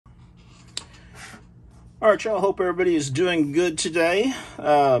All right, y'all. Hope everybody is doing good today.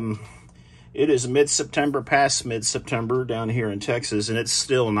 It is mid-September, past mid-September down here in Texas, and it's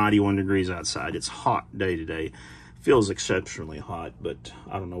still 91 degrees outside. It's a hot day today. Feels exceptionally hot, but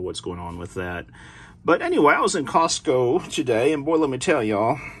I don't know what's going on with that. But anyway, I was in Costco today, and boy, let me tell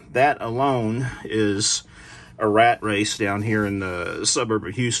y'all, that alone is a rat race down here in the suburb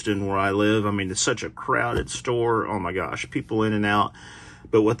of Houston where I live. I mean, it's such a crowded store. Oh my gosh, people in and out.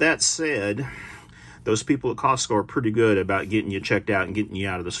 But with that said, those people at Costco are pretty good about getting you checked out and getting you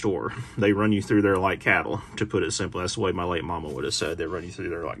out of the store. They run you through there like cattle, to put it simply. That's the way my late mama would have said. They run you through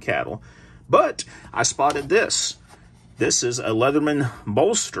there like cattle. But I spotted this. This is a Leatherman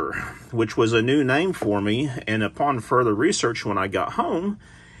Bolster, which was a new name for me. And upon further research when I got home,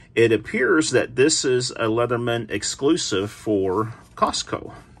 it appears that this is a Leatherman exclusive for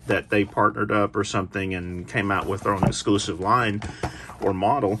Costco, that they partnered up or something and came out with their own exclusive line or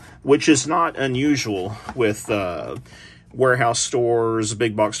model, which is not unusual with warehouse stores,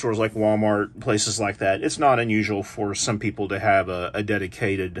 big box stores like Walmart, places like that. It's not unusual for some people to have a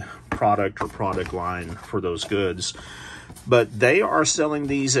dedicated product or product line for those goods. But they are selling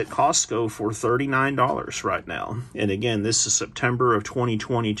these at Costco for $39 right now. And again, this is September of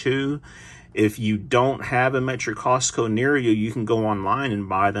 2022. If you don't have them at your Costco near you, you can go online and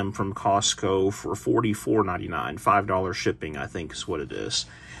buy them from Costco for $44.99. $5 shipping, I think, is what it is.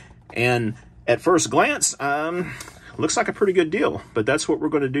 And at first glance, looks like a pretty good deal. But that's what we're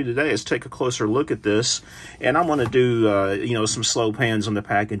going to do today, is take a closer look at this. And I'm going to do, some slow pans on the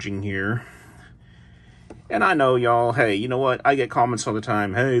packaging here. And I know y'all, hey, you know what? I get comments all the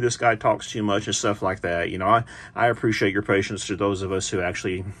time. Hey, this guy talks too much and stuff like that. You know, I appreciate your patience to those of us who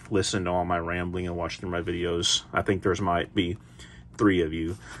actually listen to all my rambling and watch through my videos. I think there's might be 3 of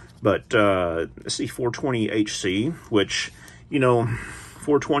you. But let's see, 420 HC, which,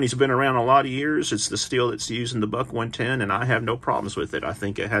 420's been around a lot of years. It's the steel that's used in the Buck 110, and I have no problems with it. I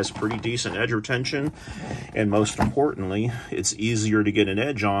think it has pretty decent edge retention, and most importantly, it's easier to get an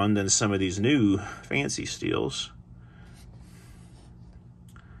edge on than some of these new fancy steels.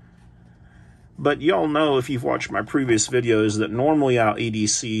 But y'all know, if you've watched my previous videos, that normally I'll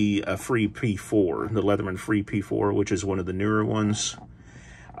EDC a free P4, the Leatherman free P4, which is one of the newer ones.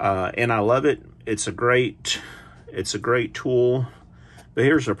 And I love it. It's a great tool. But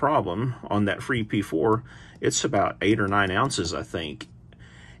here's the problem on that free P4. It's about 8 or 9 ounces, I think.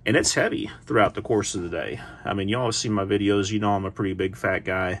 And it's heavy throughout the course of the day. I mean, y'all have seen my videos. You know I'm a pretty big fat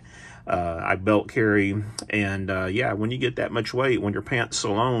guy. I belt carry. And yeah, when you get that much weight, when your pants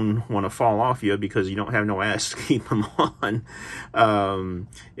alone want to fall off you because you don't have no ass to keep them on,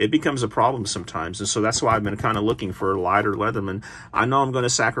 it becomes a problem sometimes. And so that's why I've been kind of looking for a lighter Leatherman. I know I'm going to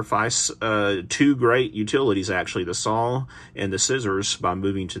sacrifice 2 great utilities, actually, the saw and the scissors, by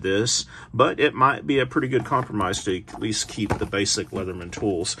moving to this. But it might be a pretty good compromise to at least keep the basic Leatherman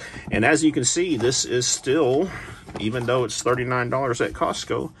tools. And as you can see, this is still, even though it's $39 at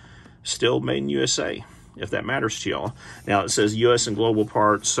Costco, still made in USA, if that matters to y'all. Now, it says US and global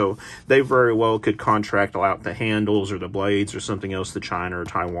parts, so they very well could contract out the handles or the blades or something else to China or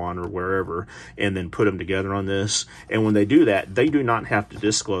Taiwan or wherever, and then put them together on this. And when they do that, they do not have to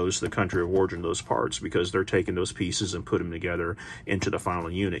disclose the country of origin of those parts, because they're taking those pieces and put them together into the final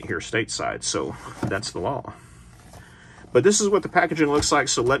unit here stateside. So that's the law. But this is what the packaging looks like,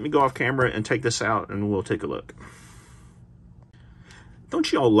 so let me go off camera and take this out, and we'll take a look. Don't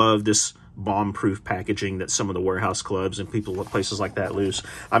you all love this bomb-proof packaging that some of the warehouse clubs and places like that use?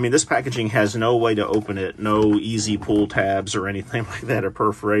 I mean, this packaging has no way to open it, no easy pull tabs or anything like that, or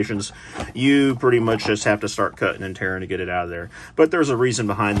perforations. You pretty much just have to start cutting and tearing to get it out of there. But there's a reason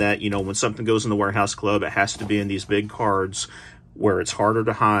behind that. You know, when something goes in the warehouse club, it has to be in these big cards where it's harder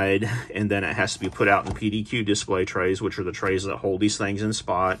to hide, and then it has to be put out in PDQ display trays, which are the trays that hold these things in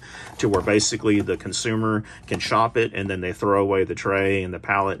spot, to where basically the consumer can shop it, and then they throw away the tray and the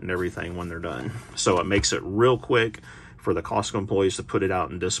pallet and everything when they're done. So it makes it real quick for the Costco employees to put it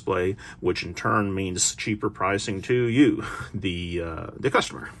out in display, which in turn means cheaper pricing to you, the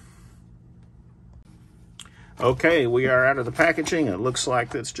customer. Okay, we are out of the packaging. It looks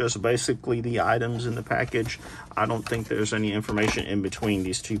like it's just basically the items in the package. I don't think there's any information in between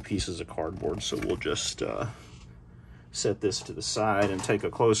these 2 pieces of cardboard, so we'll just set this to the side and take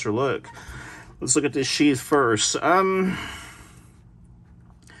a closer look. Let's look at this sheath first.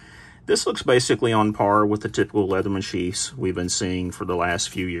 This looks basically on par with the typical Leatherman sheaths we've been seeing for the last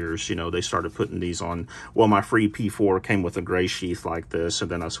few years. You know, they started putting these on. Well, my free P4 came with a gray sheath like this, and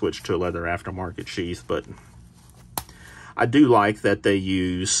then I switched to a leather aftermarket sheath. But I do like that they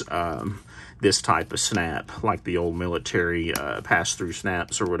use this type of snap, like the old military pass-through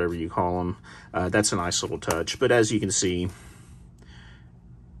snaps or whatever you call them. That's a nice little touch. But as you can see,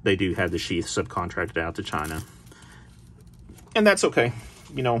 they do have the sheath subcontracted out to China. And that's okay.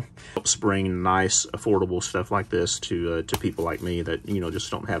 You know, helps bring nice, affordable stuff like this to people like me that, you know, just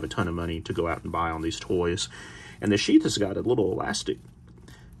don't have a ton of money to go out and buy on these toys. And the sheath has got a little elastic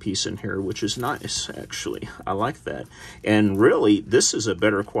piece in here, which is nice, actually. I like that. And really, this is a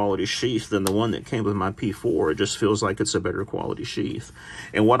better quality sheath than the one that came with my P4. It just feels like it's a better quality sheath.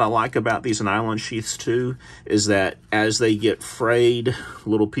 And what I like about these nylon sheaths, too, is that as they get frayed,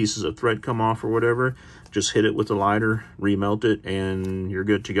 little pieces of thread come off or whatever, just hit it with a lighter, remelt it, and you're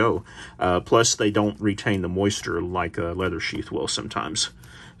good to go. Plus, they don't retain the moisture like a leather sheath will sometimes.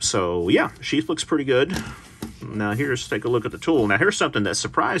 So, yeah, sheath looks pretty good. Now, take a look at the tool. Now, here's something that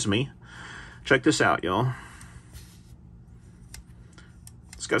surprised me. Check this out, y'all.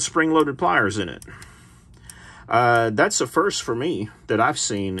 It's got spring-loaded pliers in it. That's a first for me that I've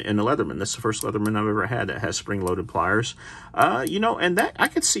seen in a Leatherman. That's the first Leatherman I've ever had that has spring-loaded pliers. You know, and that I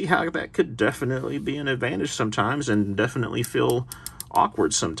could see how that could definitely be an advantage sometimes and definitely feel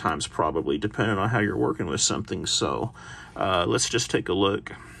awkward sometimes, probably, depending on how you're working with something. So let's just take a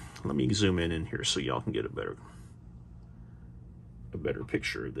look. Let me zoom in here so y'all can get a better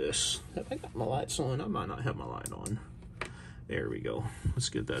picture of this. Have I got my lights on? I might not have my light on. There we go. Let's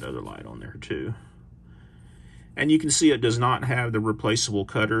get that other light on there too. And you can see it does not have the replaceable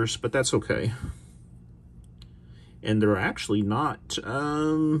cutters, but that's okay. And they're actually not,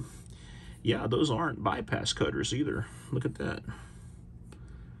 yeah, those aren't bypass cutters either. Look at that.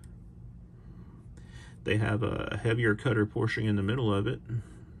 They have a heavier cutter portion in the middle of it.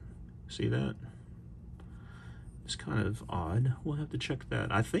 See that? It's kind of odd. We'll have to check that.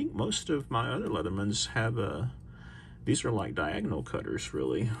 I think most of my other Leathermans have these are like diagonal cutters,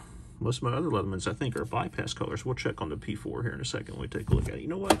 really. Most of my other Leathermans, I think, are bypass cutters. We'll check on the P4 here in a second when we take a look at it. You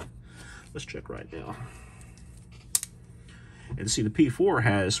know what? Let's check right now. And see, the P4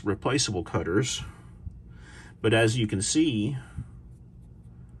 has replaceable cutters, but as you can see,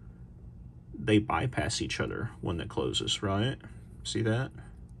 they bypass each other when that closes, right? See that?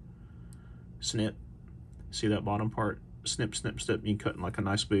 Snip. See that bottom part? Snip, snip, snip. You can cut like a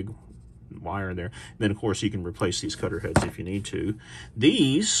nice big wire there. Then, of course, you can replace these cutter heads if you need to.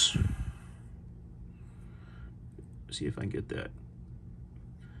 These, see if I can get that.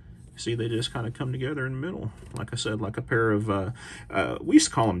 See, they just kind of come together in the middle. Like I said, like a pair of, we used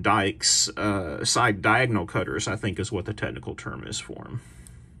to call them dikes, side diagonal cutters, I think is what the technical term is for them.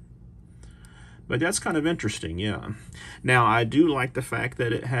 But that's kind of interesting, yeah. Now, I do like the fact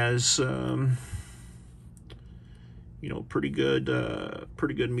that it has, you know, pretty good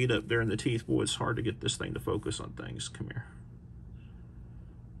meat up there in the teeth. Boy, it's hard to get this thing to focus on things. Come here.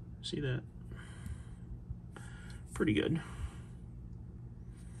 See that? Pretty good.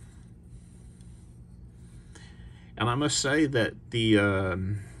 And I must say that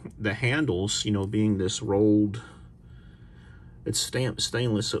the handles, you know, being this rolled, it's stamped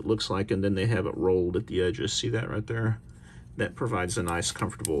stainless, it looks like, and then they have it rolled at the edges. See that right there? That provides a nice,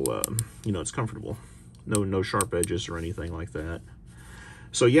 comfortable, you know, it's comfortable. No sharp edges or anything like that.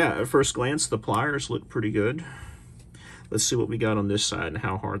 So yeah, at first glance, the pliers look pretty good. Let's see what we got on this side and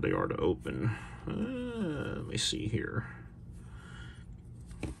how hard they are to open. Let me see here.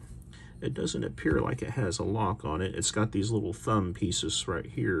 It doesn't appear like it has a lock on it. It's got these little thumb pieces right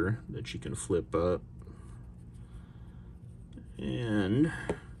here that you can flip up. And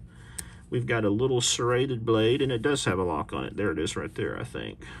we've got a little serrated blade, and it does have a lock on it. There it is right there, I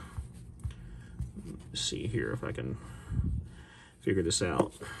think. Let's see here if I can figure this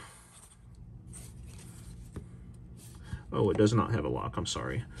out. Oh, it does not have a lock, I'm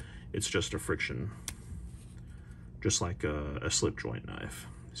sorry. It's just a friction, just like a slip joint knife.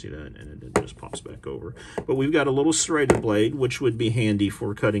 See that? And it just pops back over. But we've got a little serrated blade, which would be handy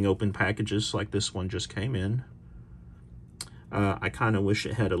for cutting open packages like this one just came in. I kind of wish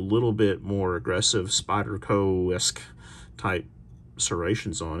it had a little bit more aggressive Spyderco-esque type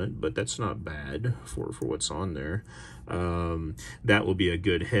serrations on it, but that's not bad for what's on there. That will be a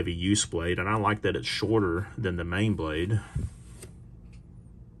good heavy use blade, and I like that it's shorter than the main blade.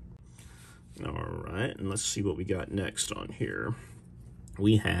 All right, and let's see what we got next on here.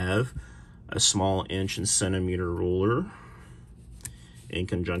 We have a small inch and centimeter ruler in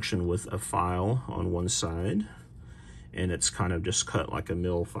conjunction with a file on one side, and it's kind of just cut like a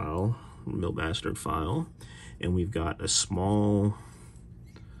mill bastard file. And we've got a small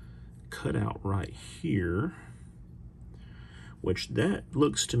cutout right here, which that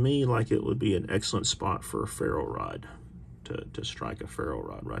looks to me like it would be an excellent spot for a ferro rod. to strike a ferro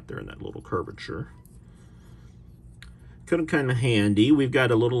rod right there in that little curvature. Kind of handy. We've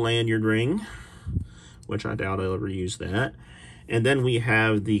got a little lanyard ring, which I doubt I'll ever use that. And then we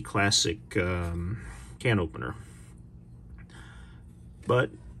have the classic can opener.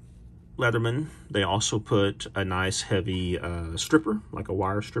 But Leatherman, they also put a nice heavy stripper, like a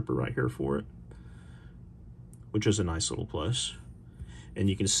wire stripper right here for it, which is a nice little plus. And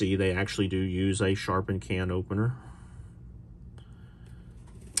you can see they actually do use a sharpened can opener.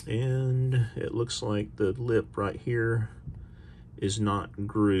 And it looks like the lip right here is not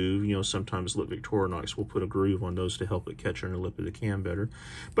grooved. You know, sometimes Lip Victorinox will put a groove on those to help it catch on the lip of the can better.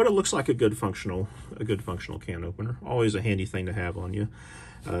 But it looks like a good functional can opener. Always a handy thing to have on you.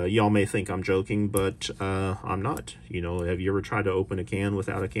 Y'all may think I'm joking, but I'm not. You know, have you ever tried to open a can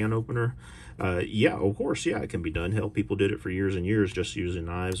without a can opener? Yeah, of course, yeah, it can be done. Hell, people did it for years and years just using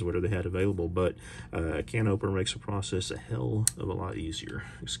knives, whatever they had available. But a can opener makes the process a hell of a lot easier.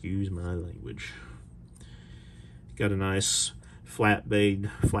 Excuse my language. Got a nice flat blade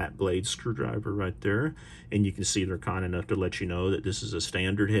screwdriver right there, and you can see they're kind enough to let you know that this is a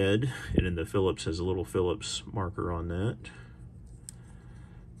standard head, and then the Phillips has a little Phillips marker on that.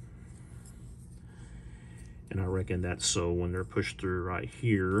 And I reckon that's so when they're pushed through right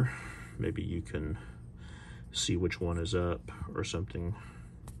here, maybe you can see which one is up or something.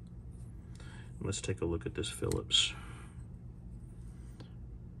 Let's take a look at this Phillips.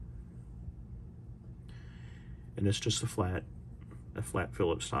 And it's just a flat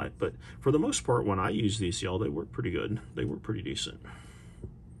Phillips type. But for the most part, when I use these, y'all, they work pretty good. They work pretty decent.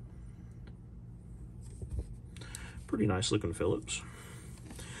 Pretty nice looking Phillips.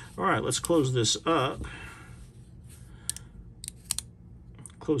 All right, let's close this up.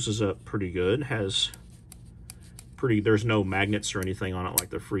 Closes up pretty good. There's no magnets or anything on it like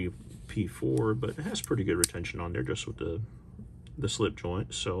the free P4, but it has pretty good retention on there just with the slip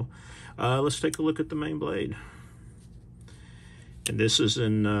joint. So let's take a look at the main blade. And this is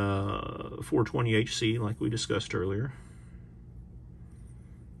in 420 HC like we discussed earlier.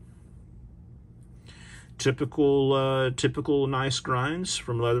 Typical nice grinds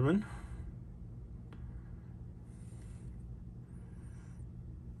from Leatherman.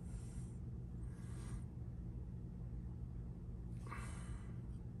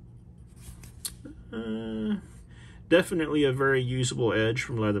 Definitely a very usable edge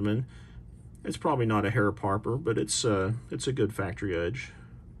from Leatherman. It's probably not a hair popper, but it's a good factory edge.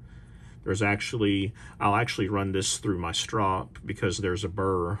 I'll actually run this through my strop because there's a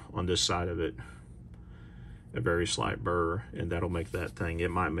burr on this side of it, a very slight burr, and that'll make that thing.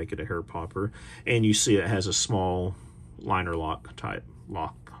 It might make it a hair popper. And you see it has a small liner lock type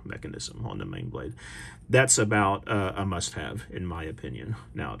lock mechanism on the main blade. That's about a must-have in my opinion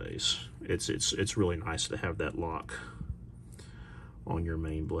nowadays. It's really nice to have that lock on your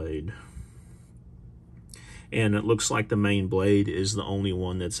main blade. And it looks like the main blade is the only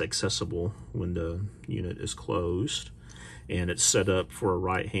one that's accessible when the unit is closed. And it's set up for a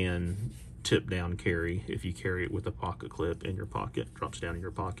right-hand tip-down carry if you carry it with a pocket clip in your pocket. Drops down in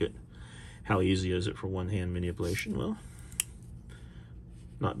your pocket. How easy is it for one-hand manipulation? Well,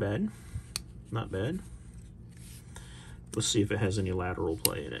 not bad. Not bad. Let's see if it has any lateral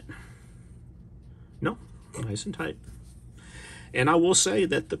play in it. No, nice and tight. And I will say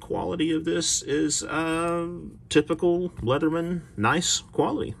that the quality of this is typical Leatherman, nice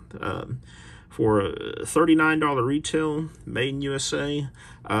quality. For a $39 retail, made in USA,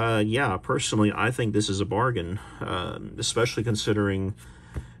 yeah, personally, I think this is a bargain, especially considering,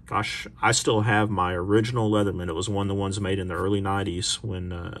 gosh, I still have my original Leatherman. It was one of the ones made in the early 90s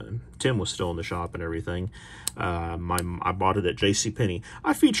when Tim was still in the shop and everything. I bought it at JCPenney.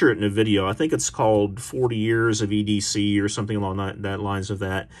 I feature it in a video. I think it's called 40 Years of EDC or something along that lines of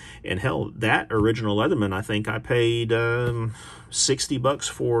that. And hell, that original Leatherman, I think I paid 60 bucks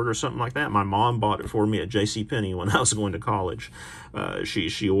for it or something like that. My mom bought it for me at JCPenney when I was going to college.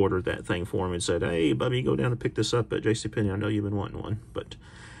 She ordered that thing for me and said, "Hey, Bubby, go down and pick this up at JCPenney. I know you've been wanting one." But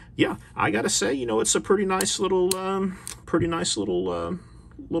yeah, I gotta say, you know, it's a pretty nice little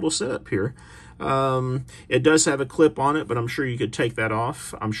setup here. It does have a clip on it, but I'm sure you could take that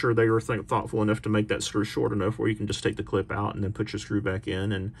off. I'm sure they were thoughtful enough to make that screw short enough where you can just take the clip out and then put your screw back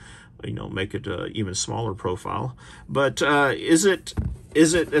in and, you know, make it even smaller profile. But is it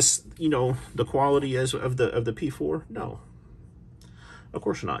as, you know, the quality as of the P4? No. Of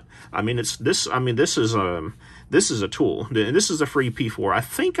course not. I mean, this is a tool, and this is a free P4. I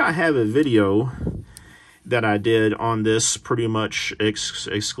think I have a video that I did on this pretty much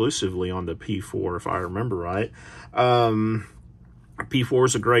exclusively on the P4, if I remember right. P4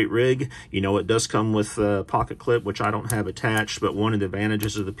 is a great rig. You know, it does come with a pocket clip, which I don't have attached, but one of the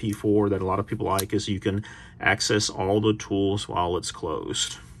advantages of the P4 that a lot of people like is you can access all the tools while it's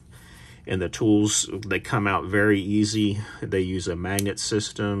closed. And the tools, they come out very easy. They use a magnet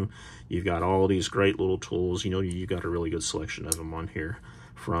system. You've got all these great little tools. You know, you've got a really good selection of them on here,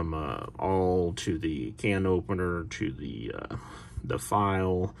 from all to the can opener to the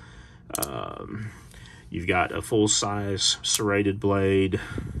file. You've got a full-size serrated blade.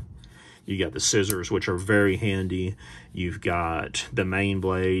 You got the scissors, which are very handy. You've got the main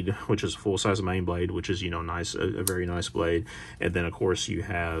blade, which is a full-size main blade, which is, you know, nice, a very nice blade. And then, of course, you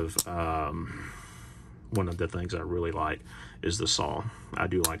have one of the things I really like is the saw. I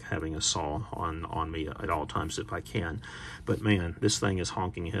do like having a saw on me at all times if I can. But man, this thing is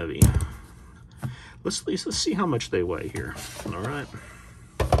honking heavy. Let's see how much they weigh here. All right.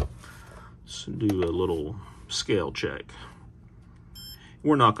 Let's do a little scale check.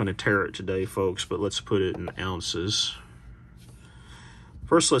 We're not going to tare it today, folks, but let's put it in ounces.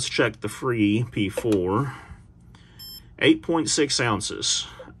 First, let's check the free P4. 8.6 ounces.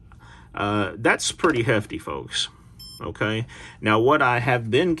 That's pretty hefty, folks. Okay. Now, what I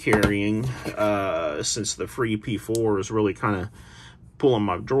have been carrying since the free P4 is really kind of pulling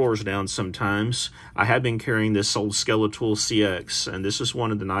my drawers down sometimes, I have been carrying this old Skeletal CX, and this is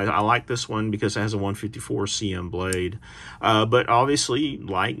one of the nice. I like this one because it has a 154 cm blade, but obviously,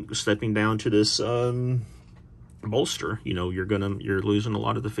 like stepping down to this bolster, you know, you're losing a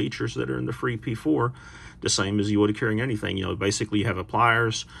lot of the features that are in the free P4, the same as you would carrying anything. You know, basically you have a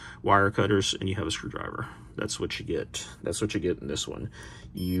pliers, wire cutters, and you have a screwdriver. That's what you get. That's what you get in this one.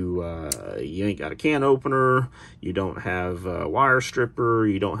 You ain't got a can opener. You don't have a wire stripper.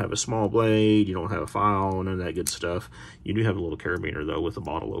 You don't have a small blade. You don't have a file. None of that good stuff. You do have a little carabiner though with a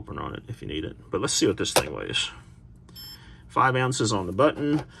bottle opener on it if you need it. But let's see what this thing weighs. 5 ounces on the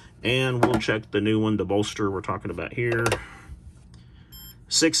button, and we'll check the new one, the bolster we're talking about here.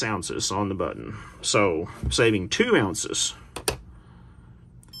 6 ounces on the button. So saving 2 ounces.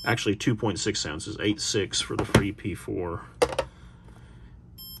 Actually 2.6 ounces, 8.6 for the free P4.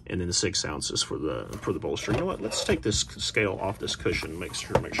 And then 6 ounces for the bolster. You know what? Let's take this scale off this cushion. Make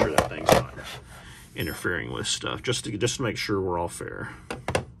sure that thing's not interfering with stuff. Just to make sure we're all fair.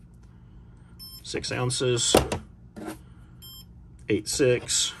 6 ounces,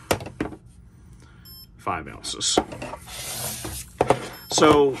 8.6, 5 ounces.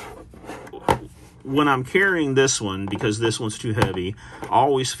 So when I'm carrying this one, because this one's too heavy, I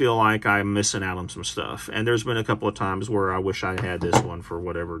always feel like I'm missing out on some stuff. And there's been a couple of times where I wish I had this one for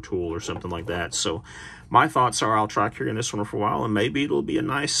whatever tool or something like that. So my thoughts are I'll try carrying this one for a while, and maybe it'll be a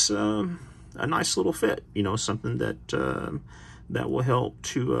nice little fit. You know, something that that will help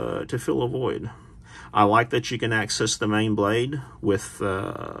to fill a void. I like that you can access the main blade with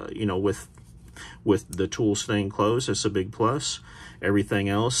you know, with the tool staying closed. It's a big plus. Everything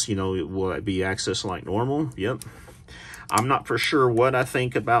else, you know, will be accessed like normal. Yep. I'm not for sure what I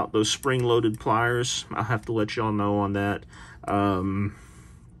think about those spring-loaded pliers. I'll have to let y'all know on that. I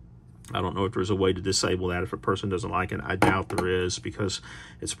don't know if there's a way to disable that if a person doesn't like it. I doubt there is, because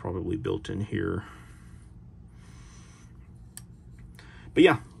it's probably built in here. But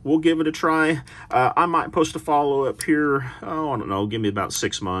yeah, we'll give it a try. I might post a follow-up here, oh, I don't know, give me about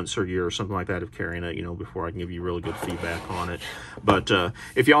 6 months or a year or something like that of carrying it, you know, before I can give you really good feedback on it. But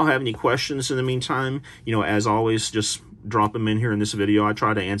if y'all have any questions in the meantime, you know, as always, just drop them in here in this video. I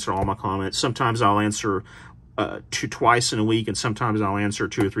try to answer all my comments. Sometimes I'll answer twice in a week, and sometimes I'll answer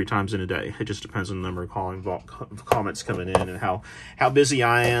 2 or 3 times in a day. It just depends on the number of comments coming in and how busy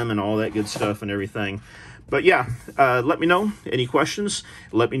I am and all that good stuff and everything. But yeah, let me know any questions.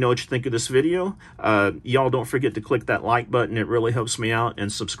 Let me know what you think of this video. Y'all don't forget to click that like button. It really helps me out.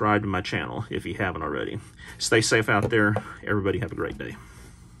 And subscribe to my channel if you haven't already. Stay safe out there. Everybody have a great day.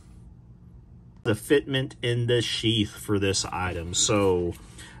 The fitment in the sheath for this item. So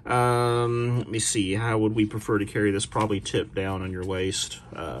let me see, how would we prefer to carry this? Probably tip down on your waist.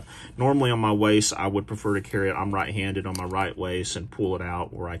 Normally on my waist, I would prefer to carry it, I'm right-handed, on my right waist, and pull it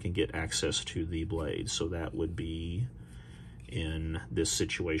out where I can get access to the blade. So that would be in this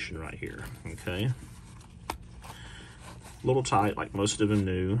situation right here, okay? A little tight, like most of them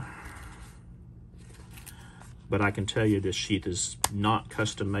do. But I can tell you this sheath is not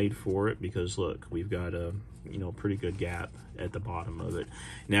custom made for it, because look, we've got a, you know, pretty good gap at the bottom of it.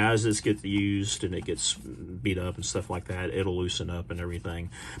 Now, as this gets used and it gets beat up and stuff like that, it'll loosen up and everything.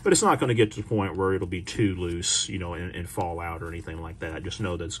 But it's not going to get to the point where it'll be too loose, you know, and fall out or anything like that. Just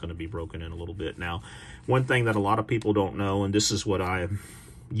know that it's going to be broken in a little bit. Now, one thing that a lot of people don't know, and this is what I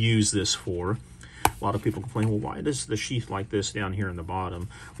use this for, A lot of people complain, well, why does the sheath like this down here in the bottom?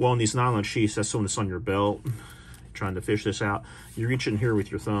 Well, in these nylon sheaths, that's when it's on your belt, trying to fish this out. You reach in here with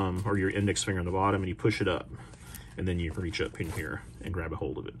your thumb or your index finger on the bottom and you push it up. And then you reach up in here and grab a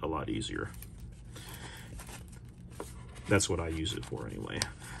hold of it a lot easier. That's what I use it for anyway.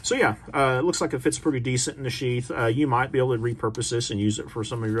 So yeah, it looks like it fits pretty decent in the sheath. You might be able to repurpose this and use it for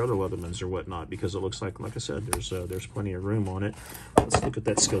some of your other Leathermans or whatnot, because it looks like I said, there's plenty of room on it. Let's look at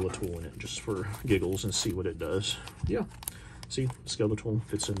that skeletal in it just for giggles and see what it does. Yeah, see, skeletal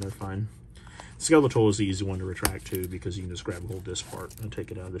fits in there fine. Skeletal is the easy one to retract too, because you can just grab a hold of this part and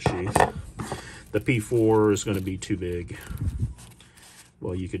take it out of the sheath. The P4 is going to be too big.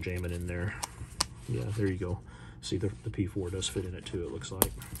 Well, you could jam it in there. Yeah, there you go. See, the P4 does fit in it too, it looks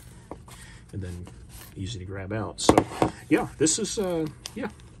like. And then easy to grab out. So, yeah, this is, yeah,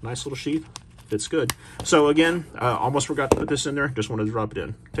 nice little sheath. Fits good. So, again, almost forgot to put this in there. Just wanted to drop it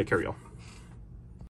in. Take care, y'all.